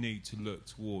 we do need to look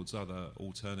towards other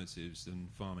alternatives than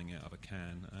farming out of a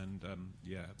can, and,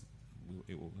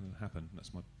 it will happen.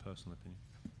 That's my personal opinion.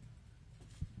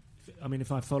 I mean,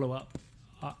 if I follow up,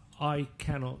 I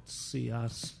cannot see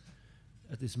us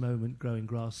at this moment growing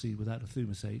grass seed without a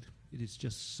thumicate. It is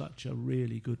just such a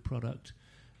really good product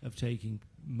of taking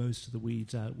most of the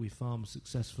weeds out. We farm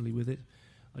successfully with it.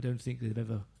 I don't think they've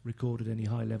ever recorded any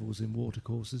high levels in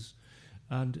watercourses.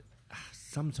 And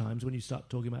sometimes when you start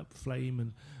talking about flame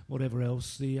and whatever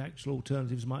else, the actual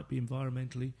alternatives might be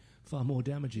environmentally far more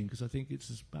damaging, because I think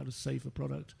it's about as safe a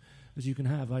product as you can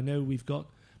have. I know we've got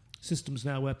systems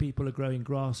now where people are growing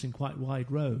grass in quite wide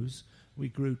rows. We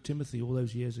grew Timothy all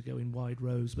those years ago in wide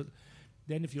rows, but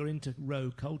then if you're into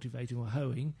row cultivating or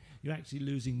hoeing, you're actually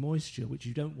losing moisture, which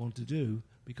you don't want to do,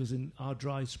 because in our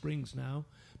dry springs now,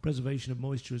 preservation of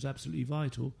moisture is absolutely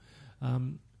vital.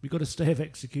 We've got a stay of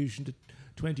execution to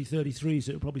 2033,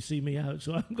 so it'll probably see me out,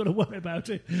 so I haven't got to worry about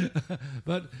it.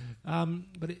 but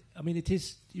it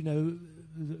is,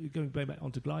 going back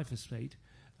onto glyphosate,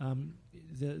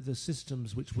 the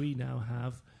systems which we now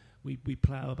have, we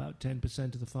plough about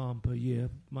 10% of the farm per year.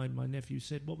 My nephew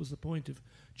said, what was the point of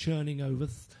churning over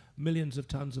millions of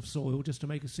tons of soil just to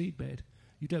make a seed bed?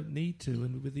 You don't need to.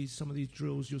 And with some of these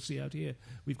drills you'll see out here,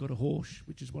 we've got a Horsch,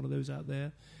 which is one of those out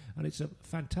there, and it's a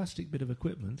fantastic bit of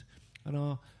equipment. And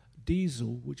our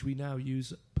diesel, which we now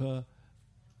use per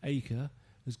acre,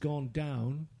 has gone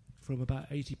down from about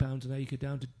 £80 an acre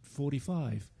down to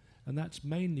 45, and that's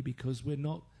mainly because we're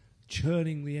not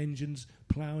churning the engines,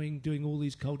 ploughing, doing all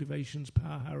these cultivations,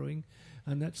 power harrowing,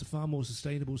 and that's a far more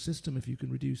sustainable system if you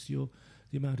can reduce the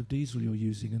amount of diesel you're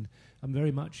using. And I'm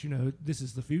very much, this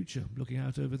is the future, looking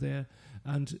out over there,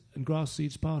 and grass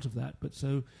seed's part of that. But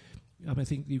so I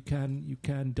think we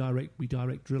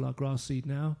direct drill our grass seed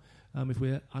now. If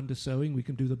we're under sowing, we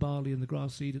can do the barley and the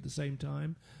grass seed at the same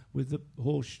time with the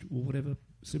Horsch or whatever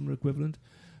similar equivalent.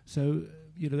 So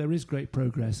there is great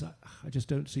progress. I just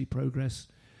don't see progress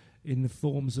in the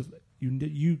forms of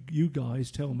you guys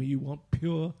tell me you want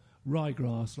pure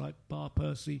ryegrass like Bar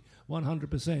Percy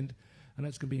 100%, and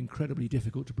that's going to be incredibly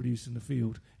difficult to produce in the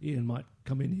field. Ian might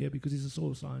come in here because he's a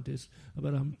soil scientist,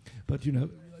 but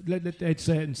let Ed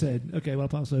say it and said. Okay, well, I'll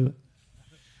pass over.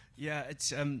 Yeah,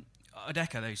 it's I'd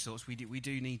echo those thoughts. We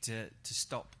do need to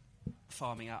stop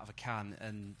farming out of a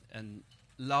can, and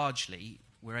largely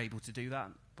we're able to do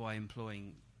that by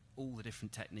employing all the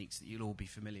different techniques that you'll all be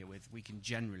familiar with. We can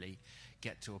generally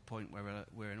get to a point where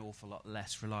we're an awful lot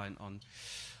less reliant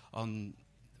on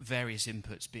various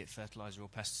inputs, be it fertilizer or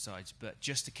pesticides. But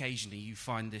just occasionally you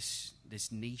find this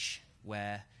niche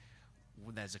where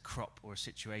there's a crop or a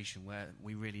situation where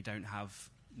we really don't have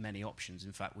many options.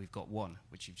 In fact, we've got one,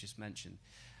 which you've just mentioned.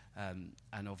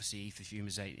 And obviously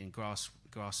ethofumicate in grass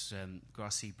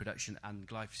seed production and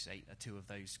glyphosate are two of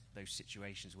those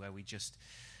situations where we just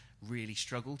really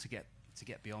struggle to get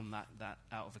beyond that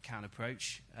out of a can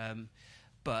approach.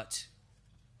 But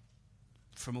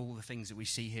from all the things that we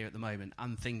see here at the moment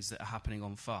and things that are happening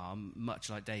on farm, much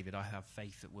like David, I have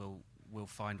faith that we'll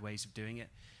find ways of doing it.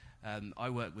 I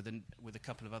work with a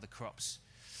couple of other crops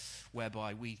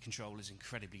whereby weed control is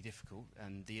incredibly difficult,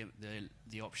 and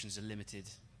the options are limited,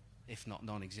 if not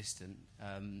non-existent.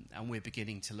 And we're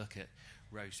beginning to look at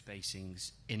row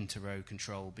spacings, inter-row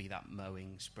control, be that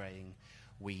mowing, spraying,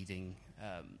 weeding.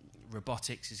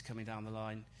 Robotics is coming down the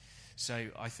line. So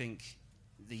I think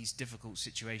these difficult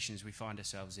situations we find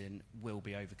ourselves in will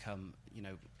be overcome. You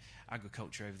know,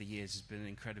 agriculture over the years has been an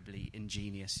incredibly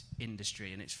ingenious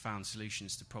industry, and it's found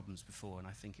solutions to problems before, and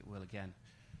I think it will again.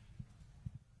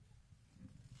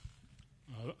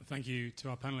 Thank you to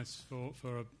our panellists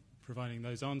for providing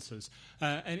those answers.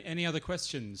 Any other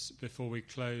questions before we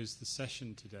close the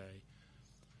session today?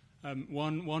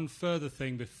 One further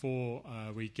thing before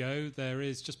we go, there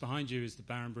is, just behind you is the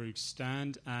Barenbrug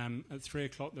stand. At 3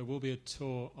 o'clock there will be a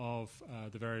tour of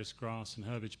the various grass and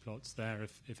herbage plots there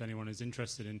if anyone is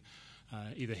interested in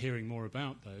either hearing more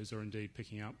about those or indeed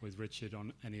picking up with Richard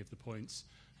on any of the points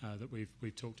that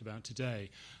we've talked about today.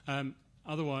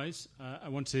 Otherwise, I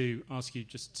want to ask you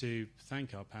just to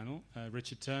thank our panel,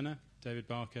 Richard Turner, David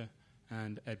Barker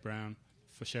and Ed Brown,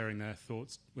 for sharing their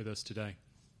thoughts with us today.